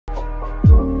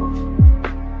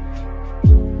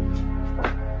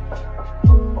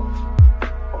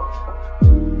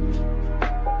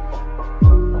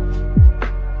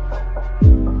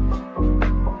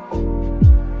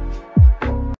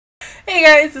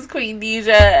guys, it's Queendija,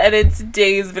 and in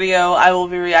today's video, I will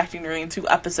be reacting to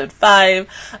episode 5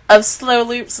 of Slow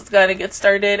Loops. Let's go ahead and get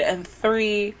started, and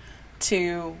 3,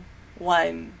 2,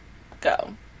 1,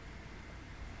 go.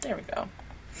 There we go.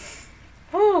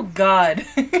 Oh, God.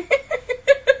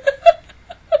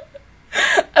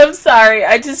 I'm sorry,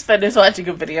 I just finished watching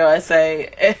a video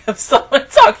essay of someone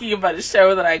talking about a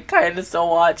show that I kind of still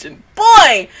watch, and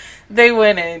boy, they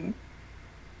went in.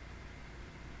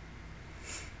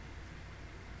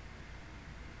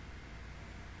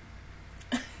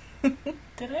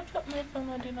 Did I put my phone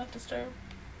on Do Not Disturb?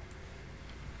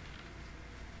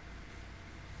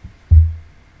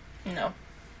 No.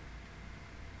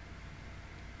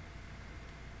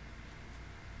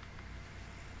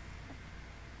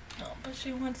 Oh, but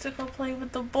she wants to go play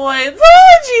with the boys.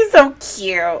 Oh, she's so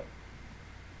cute.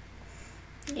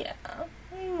 Yeah.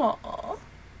 Aww.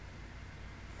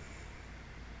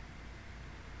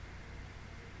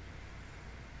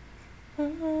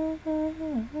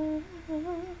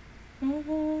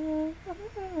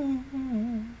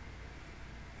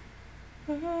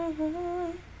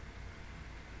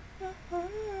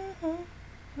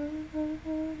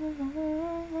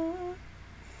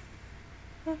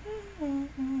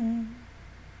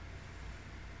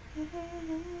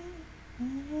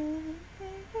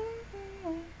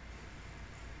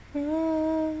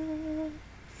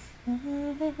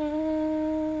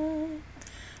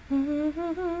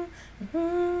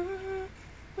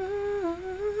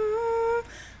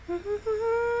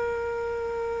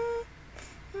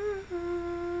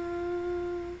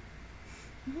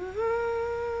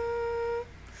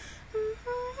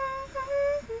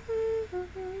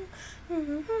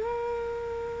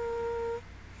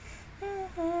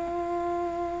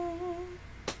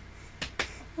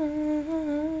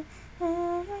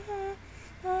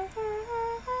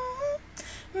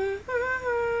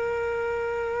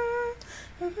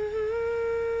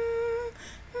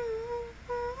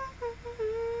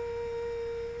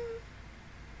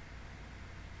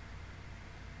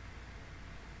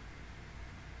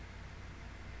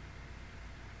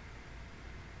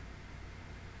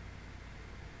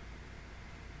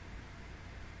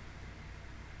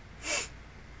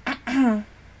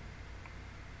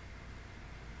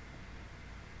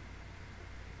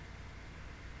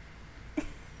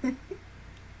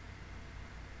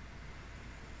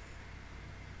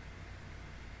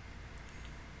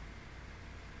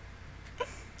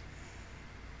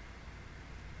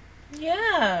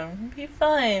 Yeah, be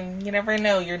fun. You never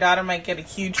know. Your daughter might get a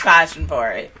huge passion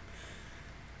for it.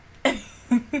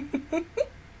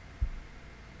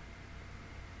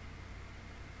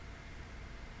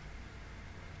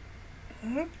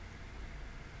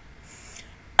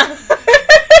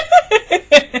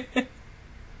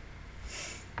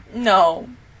 No.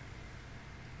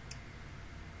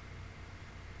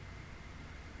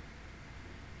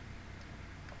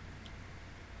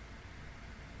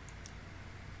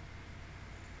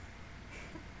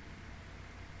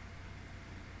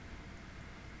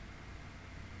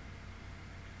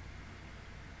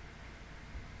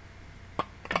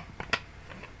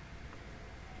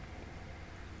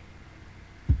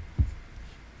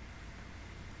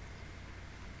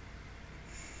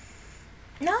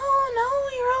 No,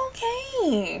 you're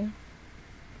okay.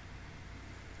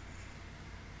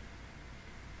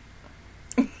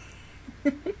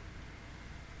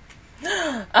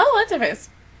 Oh, what's her face?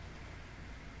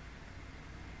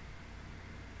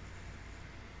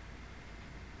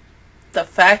 The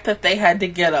fact that they had to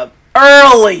get up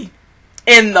early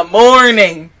in the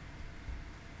morning.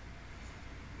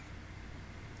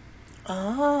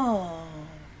 Oh,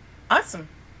 awesome.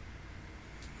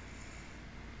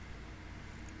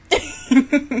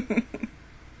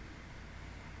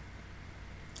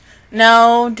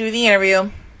 No, do the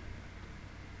interview.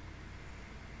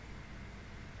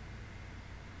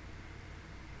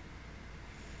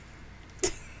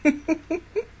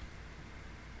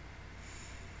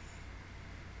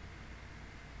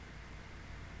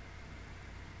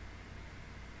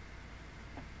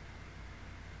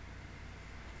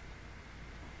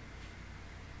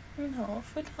 No,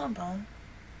 för tabben.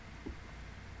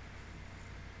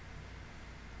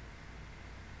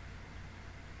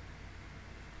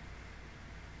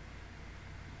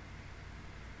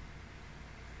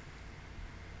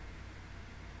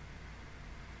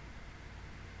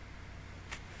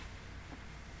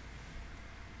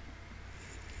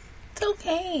 It's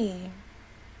okay.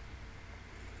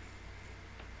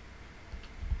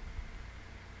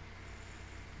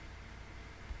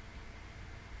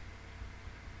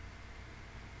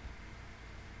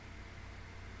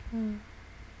 Mm.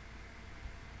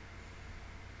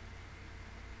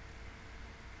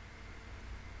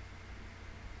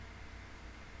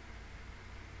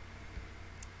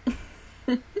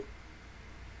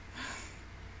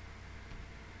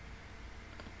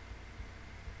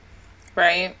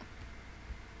 Right?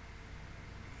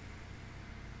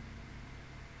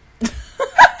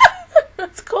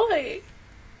 That's coy.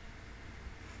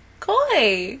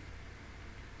 Coy.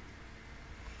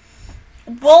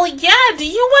 Well, yeah, do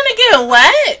you want to get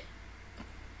wet?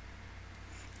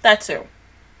 That too.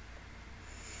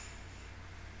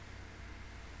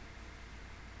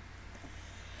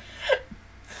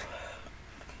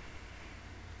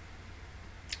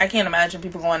 I can't imagine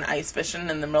people going ice fishing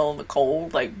in the middle of the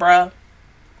cold. Like, bruh,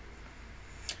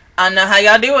 I know how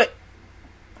y'all do it.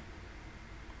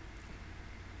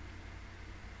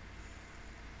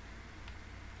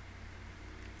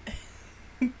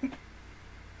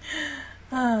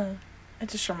 It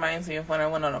just reminds me of when I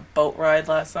went on a boat ride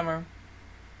last summer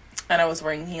and I was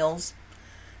wearing heels.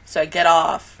 So I get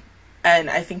off, and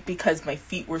I think because my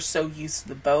feet were so used to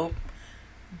the boat,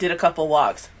 did a couple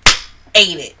walks,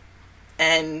 ate it,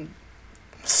 and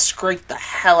scraped the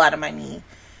hell out of my knee.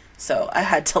 So I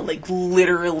had to like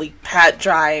literally pat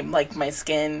dry like my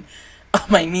skin on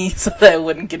my knee so that I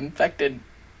wouldn't get infected.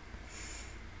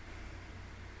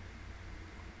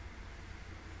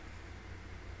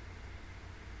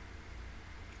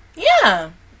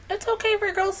 Yeah, it's okay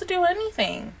for girls to do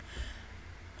anything.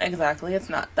 Exactly, it's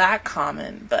not that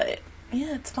common, but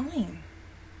yeah, it's fine.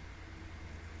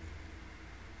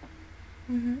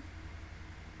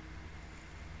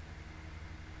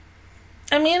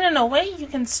 I mean, in a way, you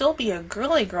can still be a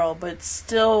girly girl, but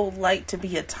still like to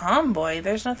be a tomboy.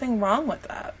 There's nothing wrong with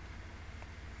that.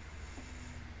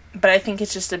 But I think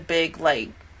it's just a big, like,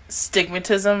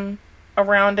 stigmatism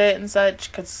around it and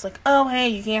such, because it's like, oh, hey,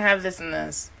 you can't have this and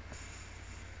this.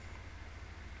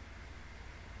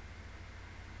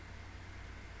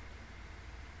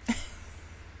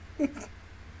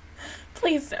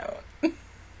 Please don't.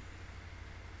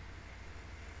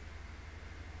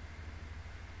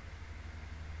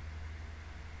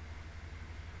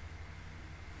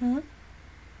 Hmm?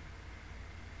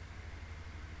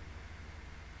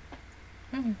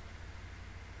 Hmm.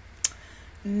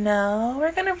 No,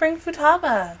 we're gonna bring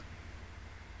Futaba.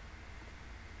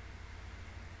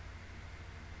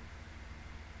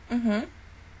 Mm-hmm.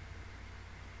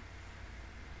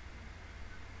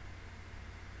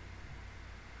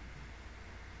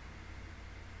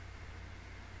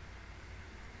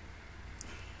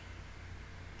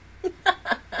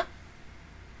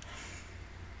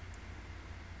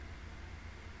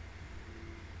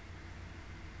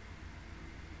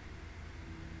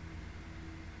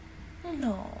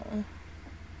 No.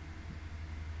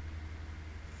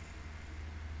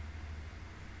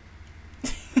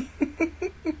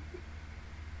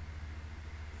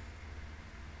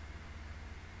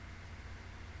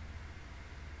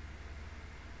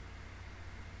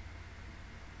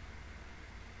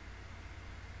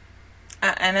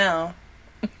 I know.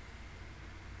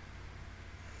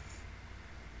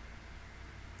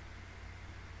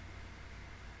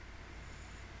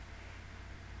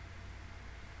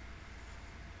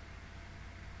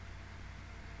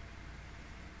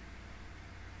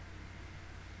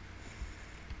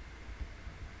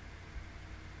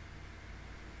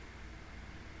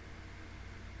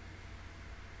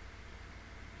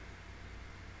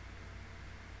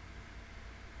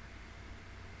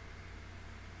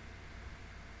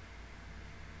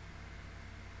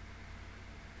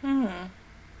 Hmm.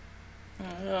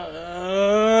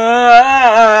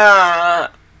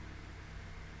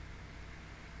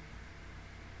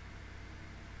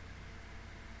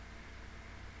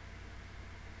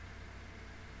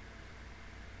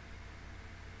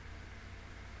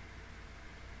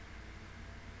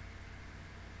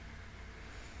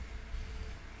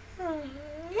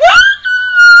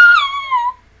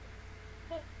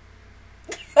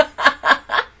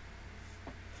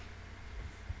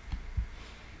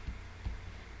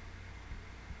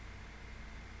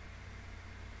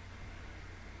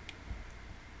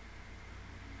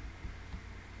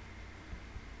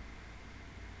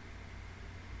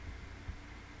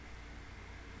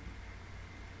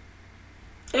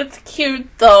 It's cute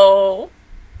though.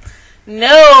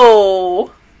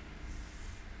 No.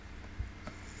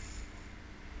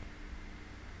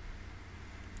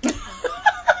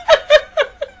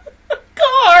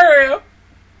 Car.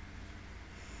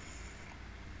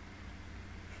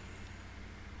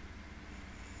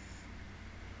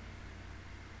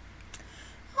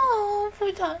 Oh,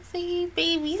 poor Dotsie,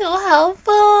 baby, so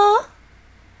helpful.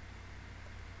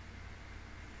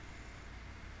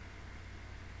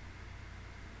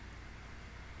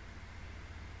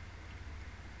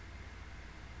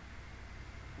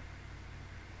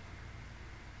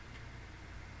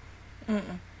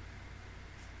 Mm-mm.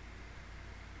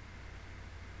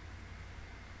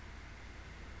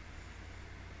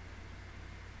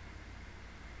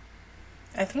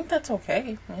 I think that's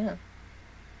okay. Yeah.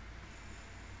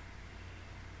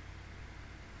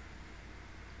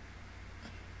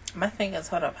 My thing is,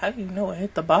 hold up, how do you know it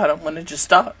hit the bottom when it just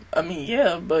stopped? I mean,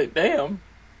 yeah, but damn.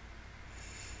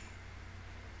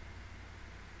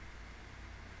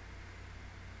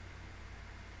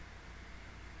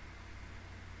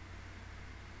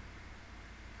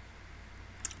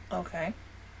 Okay.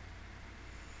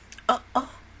 Oh.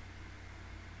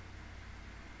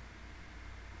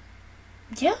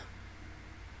 Yeah.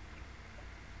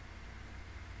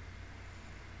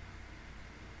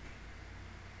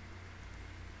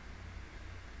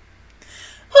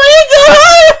 Oh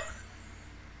my god!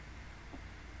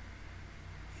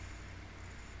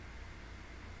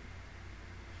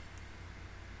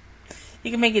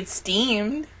 You can make it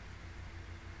steamed.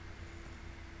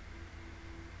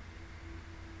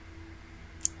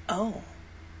 Oh.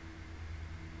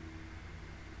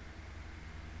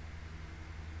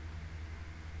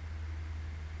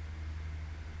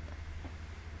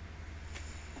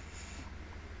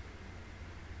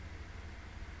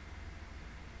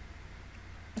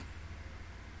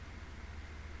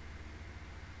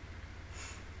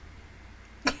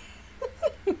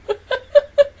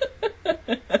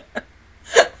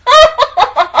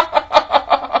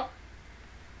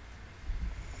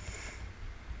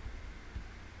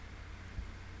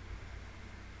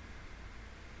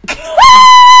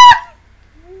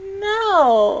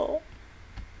 No.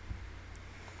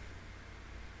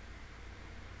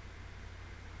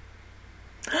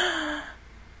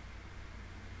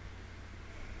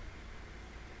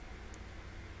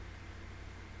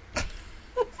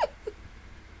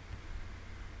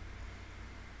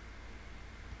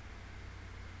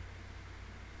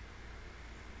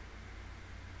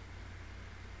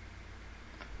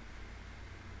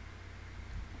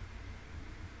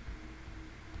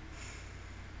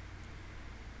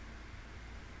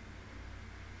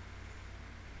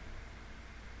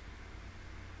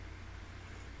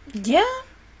 Yeah.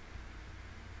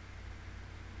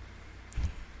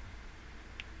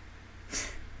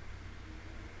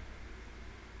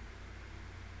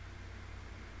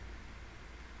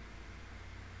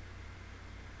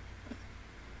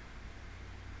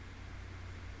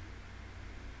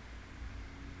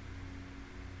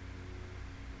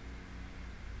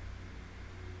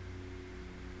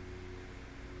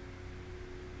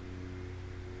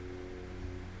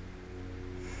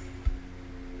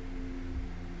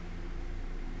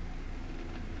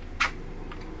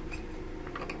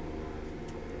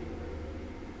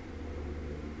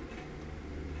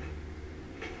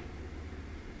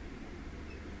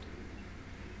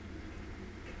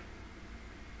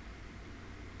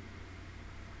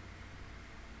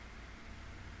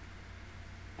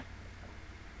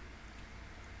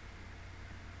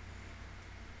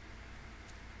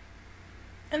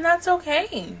 And that's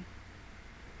okay.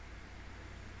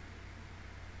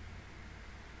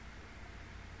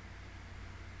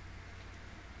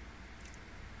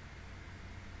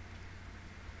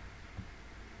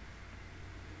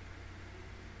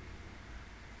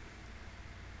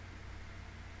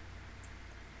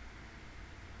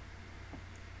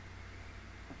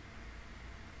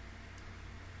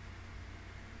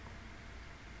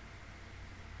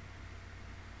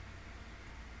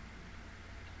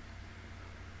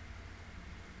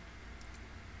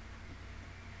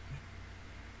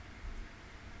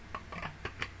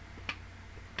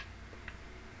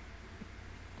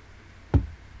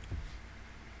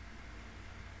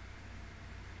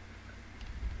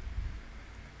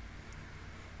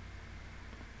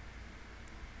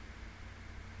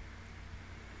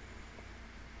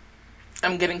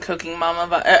 I'm getting Cooking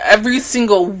Mama every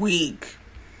single week.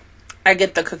 I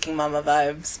get the Cooking Mama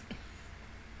vibes.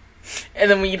 And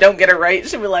then when you don't get it right,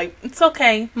 she'll be like, "It's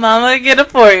okay, Mama, get it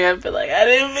for you." I'll be like, "I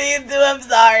didn't mean to. I'm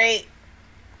sorry."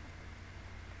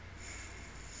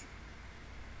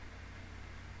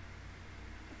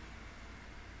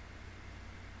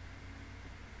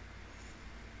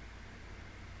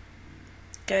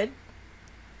 Good.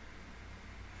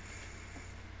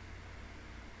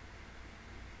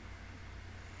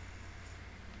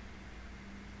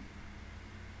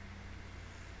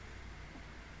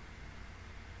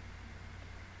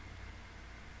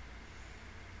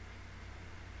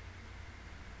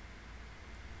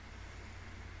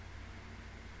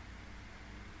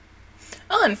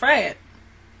 Oh, and fry it.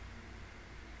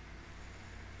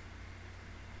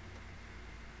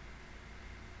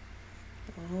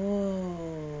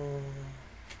 Oh.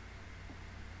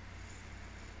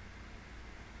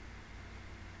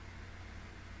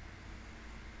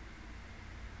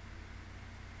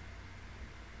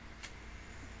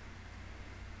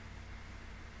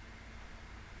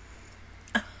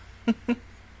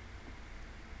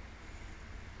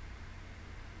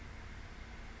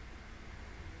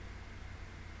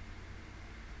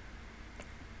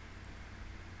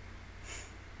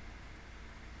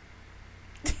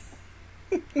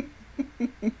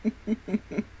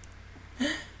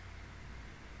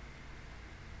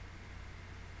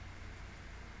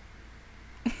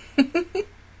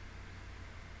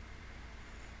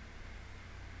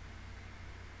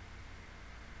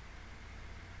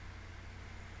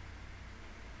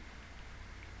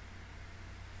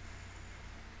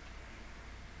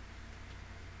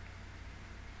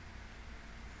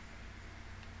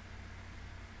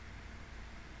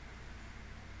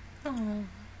 Oh.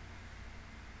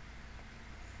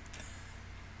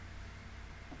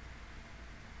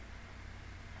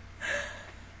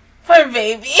 Poor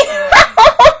baby.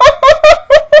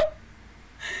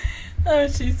 Oh,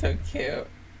 she's so cute.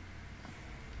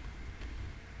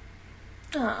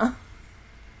 Aw.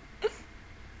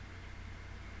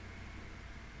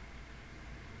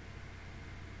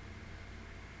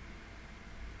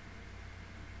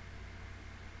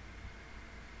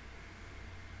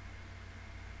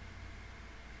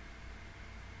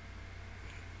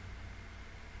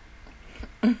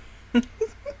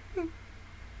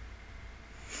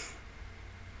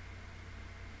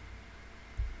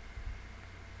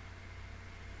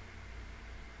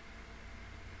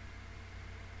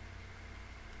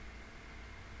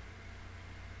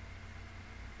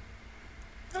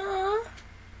 Aw.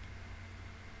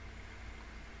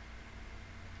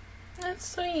 That's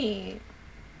sweet.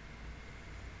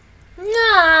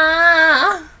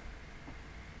 Nah.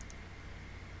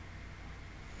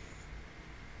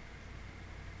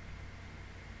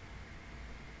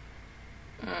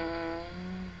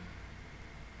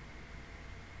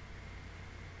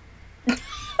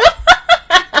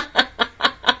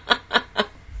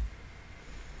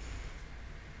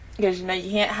 Because you know you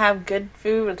can't have good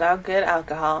food without good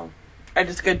alcohol. Or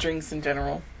just good drinks in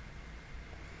general.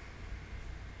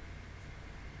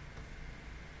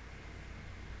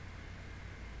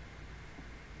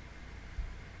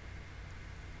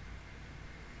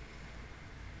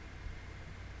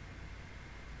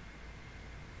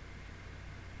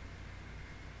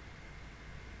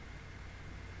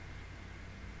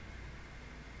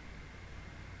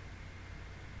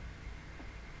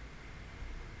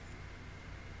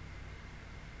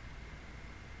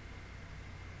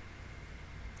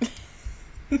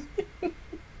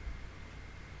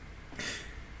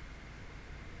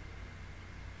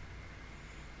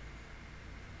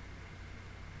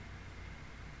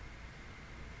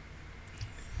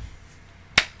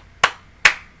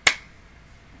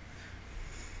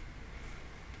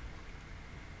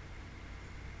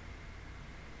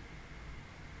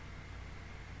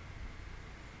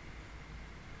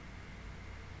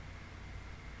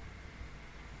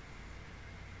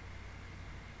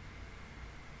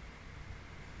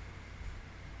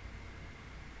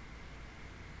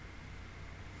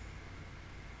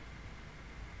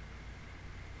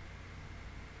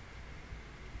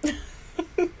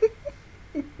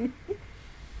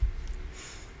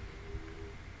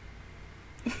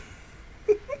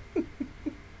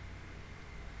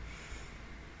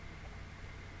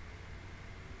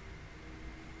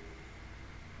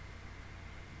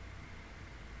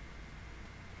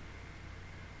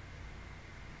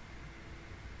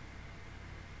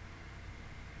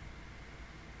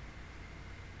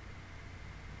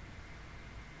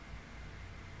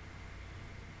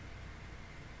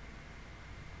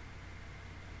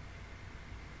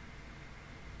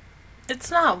 It's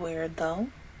not weird, though.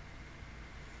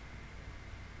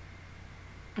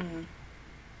 Mm.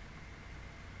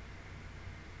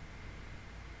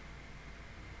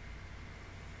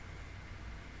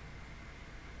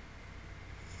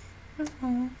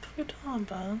 Oh, cute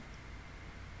Abba.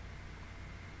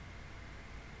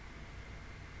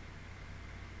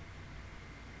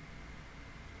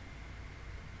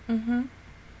 Mm-hmm.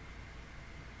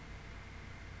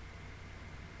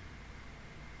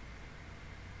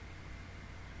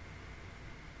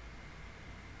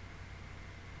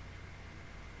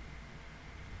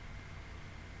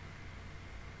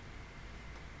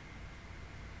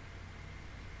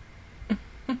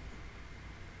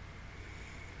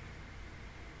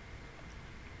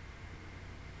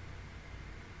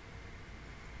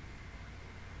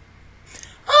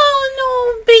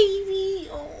 Oh no, baby.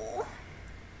 Oh.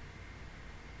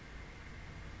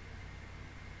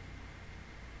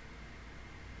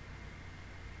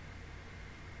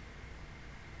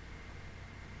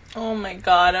 Oh my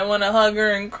god, I want to hug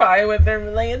her and cry with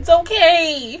her. Like, it's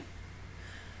okay.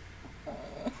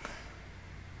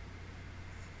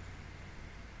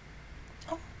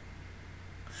 Oh.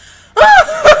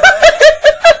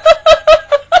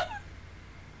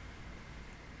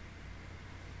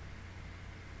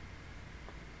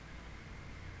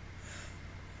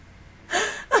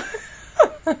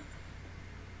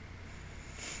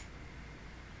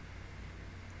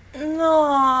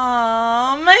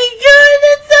 Oh my god,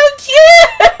 that's so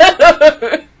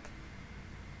cute!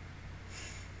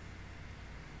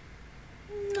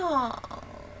 No.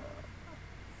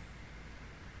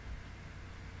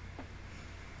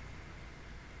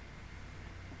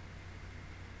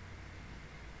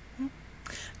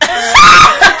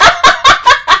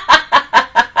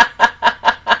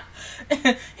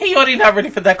 He already not ready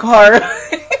for that car.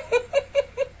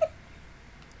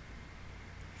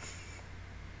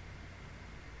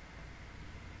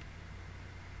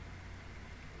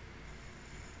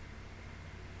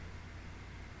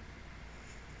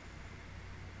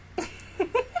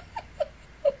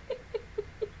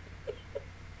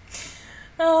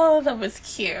 Oh, that was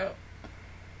cute.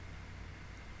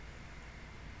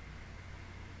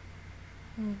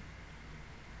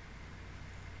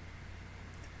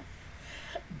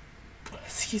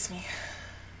 Excuse me.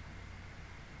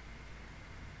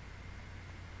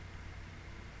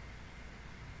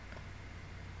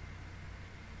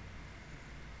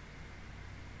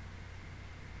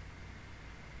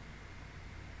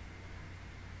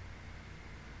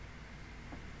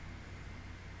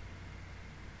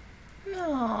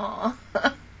 No.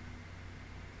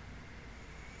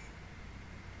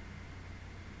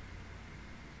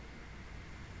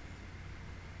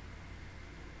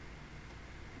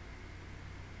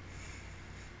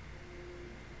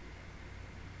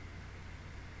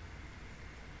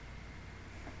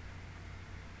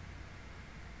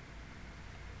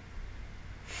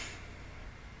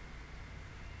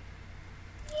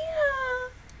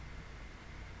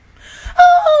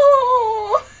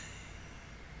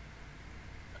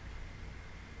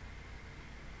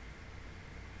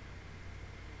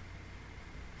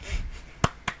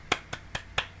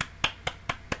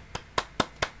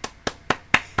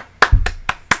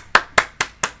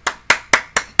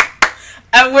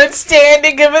 I would stand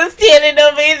and give a standing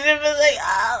ovation, but like,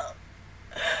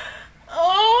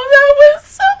 oh, that was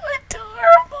so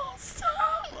adorable.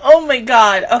 Stop. Oh my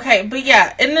god. Okay, but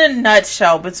yeah, in a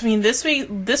nutshell, between this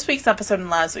week's episode and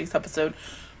last week's episode,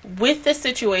 with the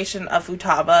situation of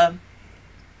Futaba,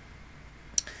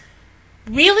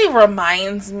 really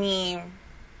reminds me.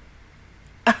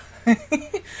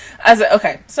 As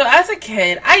a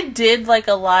kid, I did like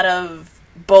a lot of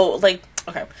both. Like,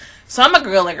 okay. So I'm a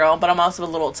girly girl, but I'm also a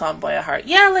little tomboy at heart.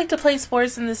 Yeah, I like to play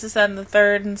sports and this, that, and the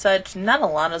third and such. Not a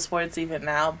lot of sports even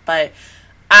now, but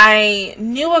I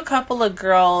knew a couple of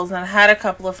girls and had a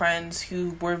couple of friends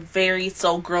who were very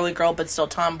so girly girl, but still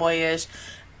tomboyish.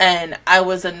 And I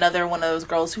was another one of those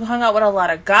girls who hung out with a lot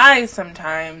of guys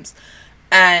sometimes.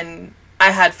 And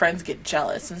I had friends get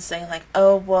jealous and say like,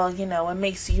 oh, well, you know, it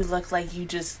makes you look like you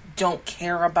just don't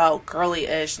care about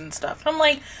girly-ish and stuff. And I'm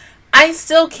like, I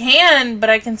still can, but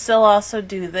I can still also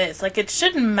do this. Like, it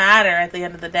shouldn't matter at the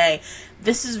end of the day.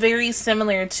 This is very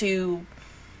similar to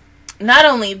not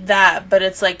only that, but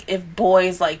it's like if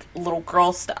boys like little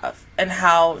girl stuff and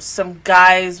how some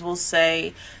guys will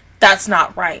say that's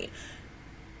not right.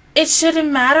 It shouldn't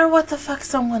matter what the fuck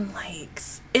someone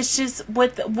likes. It's just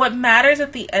what matters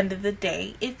at the end of the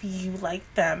day if you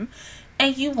like them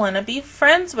and you want to be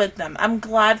friends with them. I'm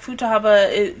glad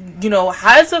Futaba,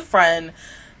 has a friend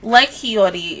like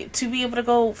Hiyori to be able to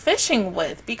go fishing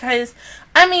with, because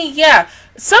I mean, yeah,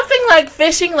 something like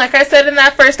fishing, like I said in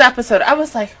that first episode, I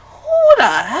was like, who the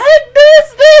heck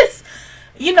is this?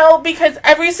 Because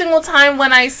every single time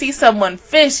when I see someone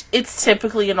fish, it's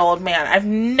typically an old man. I've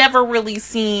never really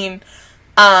seen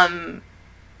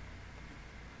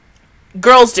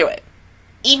girls do it.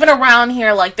 Even around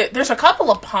here, like there's a couple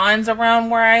of ponds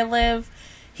around where I live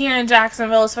here in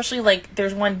Jacksonville, especially like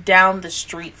there's one down the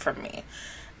street from me.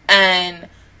 And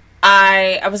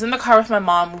I was in the car with my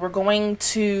mom. We were going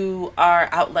to our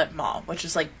outlet mall, which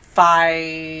is like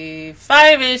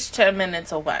 5-ish, 10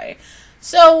 minutes away.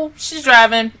 So she's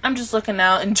driving. I'm just looking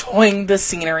out, enjoying the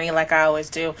scenery like I always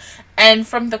do. And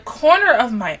from the corner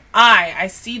of my eye, I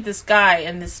see this guy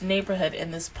in this neighborhood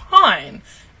in this pond,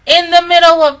 in the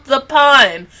middle of the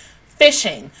pond,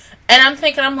 fishing. And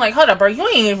I'm like, hold up, bro, you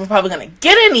ain't even probably going to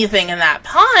get anything in that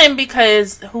pond,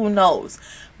 because who knows?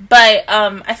 But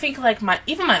I think like my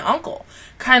uncle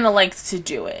kind of likes to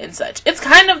do it and such. It's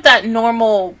kind of that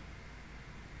normal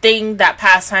thing, that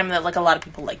pastime that like a lot of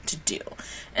people like to do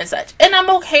and such. And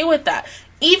I'm okay with that.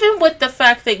 Even with the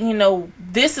fact that,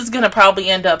 this is going to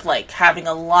probably end up like having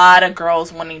a lot of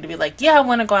girls wanting to be like, yeah, I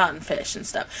want to go out and fish and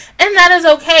stuff. And that is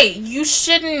okay.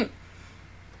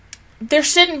 There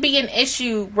shouldn't be an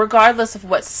issue regardless of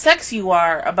what sex you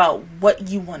are about what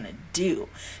you want to do.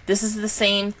 This is the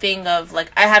same thing of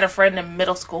like, I had a friend in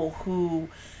middle school who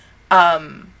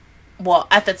well,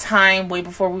 at the time, way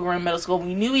before we were in middle school,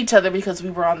 we knew each other because we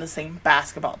were on the same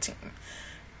basketball team.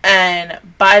 And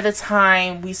by the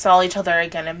time we saw each other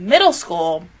again in middle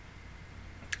school,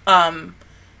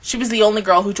 she was the only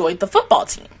girl who joined the football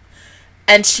team.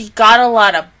 And she got a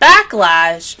lot of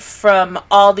backlash from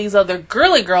all these other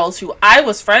girly girls who I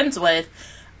was friends with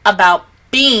about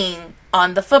being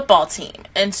on the football team.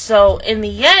 And so in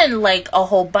the end, like, a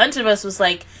whole bunch of us was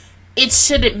like, it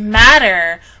shouldn't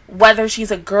matter whether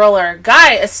she's a girl or a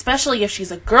guy, especially if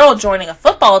she's a girl joining a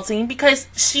football team, because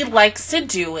she likes to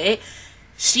do it.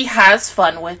 She has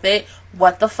fun with it.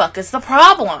 What the fuck is the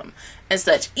problem? And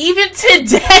such. Even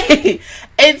today,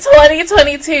 in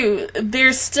 2022,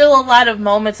 there's still a lot of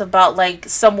moments about, like,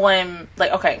 someone,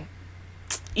 like, okay,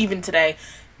 even today,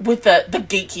 with the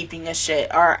gatekeeping and shit,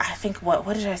 or I think, what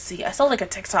did I see? I saw, like, a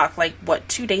TikTok, like,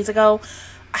 2 days ago,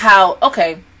 how,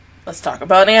 okay, let's talk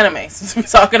about anime, since we're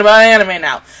talking about anime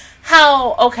now.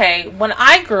 How, okay, when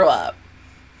I grew up,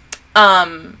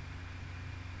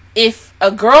 if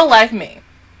a girl like me,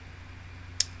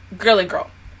 girly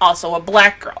girl, also a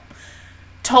black girl,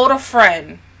 told a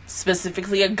friend,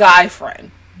 specifically a guy friend,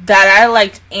 that I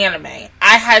liked anime,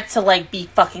 I had to, like, be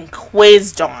fucking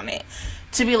quizzed on it.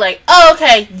 To be like, oh,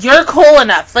 okay, you're cool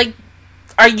enough. Like,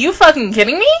 are you fucking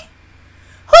kidding me?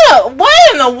 Hold up, why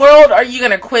in the world are you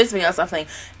gonna quiz me on something?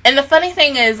 And the funny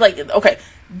thing is, like, okay,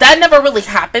 that never really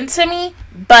happened to me,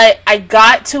 but I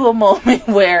got to a moment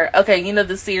where, okay, you know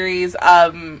the series,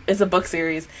 is a book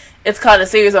series. It's called A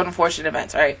Series of Unfortunate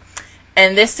Events, right?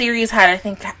 And this series had, I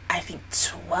think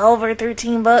 12 or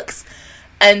 13 books.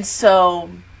 And so,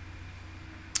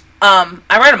 I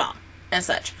read them all and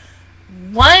such.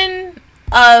 One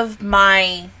of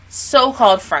my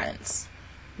so-called friends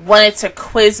wanted to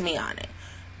quiz me on it.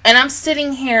 And I'm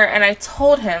sitting here and I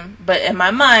told him, but in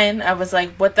my mind, I was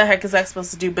like, what the heck is that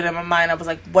supposed to do? But in my mind, I was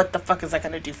like, what the fuck is that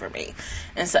going to do for me?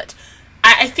 And such.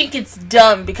 I think it's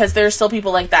dumb because there are still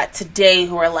people like that today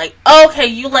who are like, oh, okay,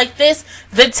 you like this?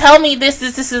 Then tell me this,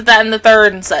 that, and the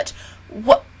third and such.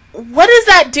 What does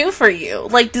that do for you?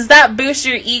 Like, does that boost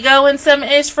your ego in some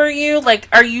ish for you? Like,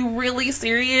 are you really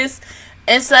serious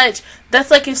and such? That's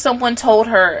like if someone told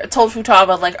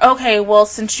Futaba, like, okay, well,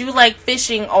 since you like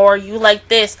fishing or you like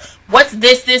this, what's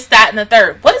this, that, and the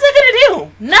third? What is it gonna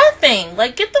do? Nothing.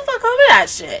 Like, get the fuck over that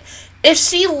shit. If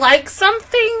she likes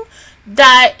something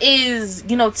that is,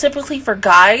 you know, typically for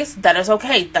guys, that is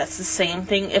okay. That's the same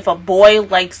thing if a boy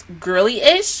likes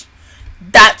girly-ish.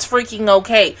 That's freaking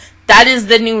okay. That is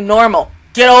the new normal.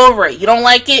 Get over it. You don't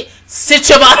like it? Sit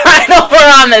your behind over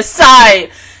on the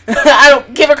side. I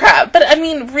don't give a crap. But, I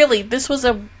mean, really, this was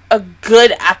a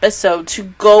good episode to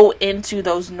go into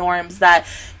those norms that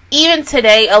even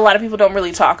today, a lot of people don't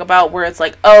really talk about, where it's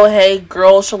like, oh, hey,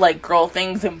 girls should like girl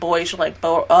things and boys should like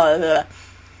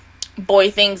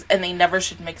boy things, and they never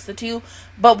should mix the two.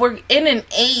 But we're in an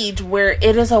age where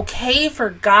it is okay for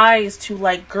guys to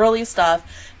like girly stuff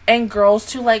and girls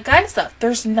to like guy stuff.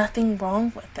 There's nothing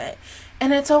wrong with it,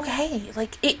 and it's okay.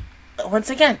 Like, it, once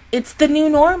again, it's the new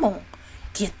normal.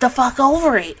 Get the fuck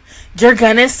over it. You're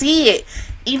gonna see it.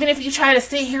 Even if you try to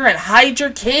sit here and hide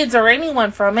your kids or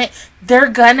anyone from it, they're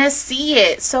gonna see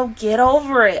it. So get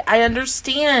over it. I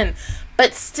understand.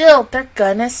 But still, they're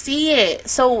gonna see it.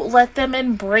 So let them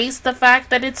embrace the fact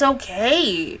that it's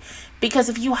okay. Because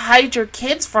if you hide your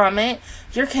kids from it,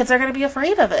 your kids are gonna be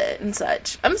afraid of it and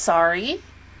such. I'm sorry.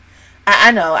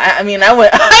 I know. I mean, I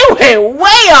went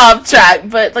way off track.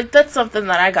 But, like, that's something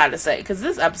that I gotta say. Because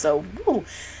this episode, woo,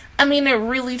 I mean, it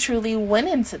really, truly went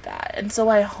into that. And so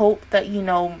I hope that, you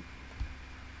know,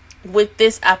 with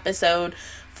this episode,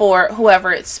 for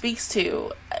whoever it speaks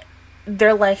to,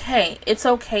 they're like, hey, it's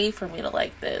okay for me to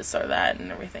like this or that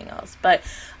and everything else. But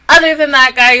other than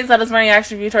that, guys, that is my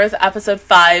reaction review towards episode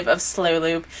 5 of Slow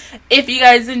Loop. If you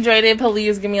guys enjoyed it,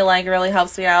 please give me a like. It really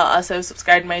helps me out. Also,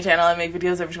 subscribe to my channel. I make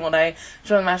videos every single day.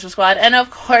 Join the Master Squad. And, of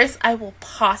course, I will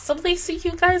possibly see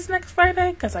you guys next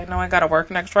Friday, because I know I gotta work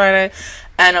next Friday.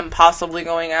 And I'm possibly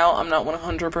going out. I'm not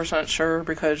 100% sure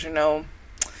because, you know,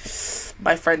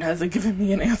 my friend hasn't given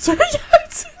me an answer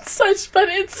yet and such. But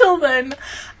until then,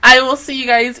 I will see you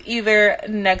guys either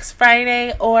next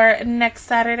Friday or next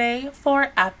Saturday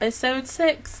for episode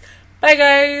 6. Bye,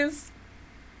 guys.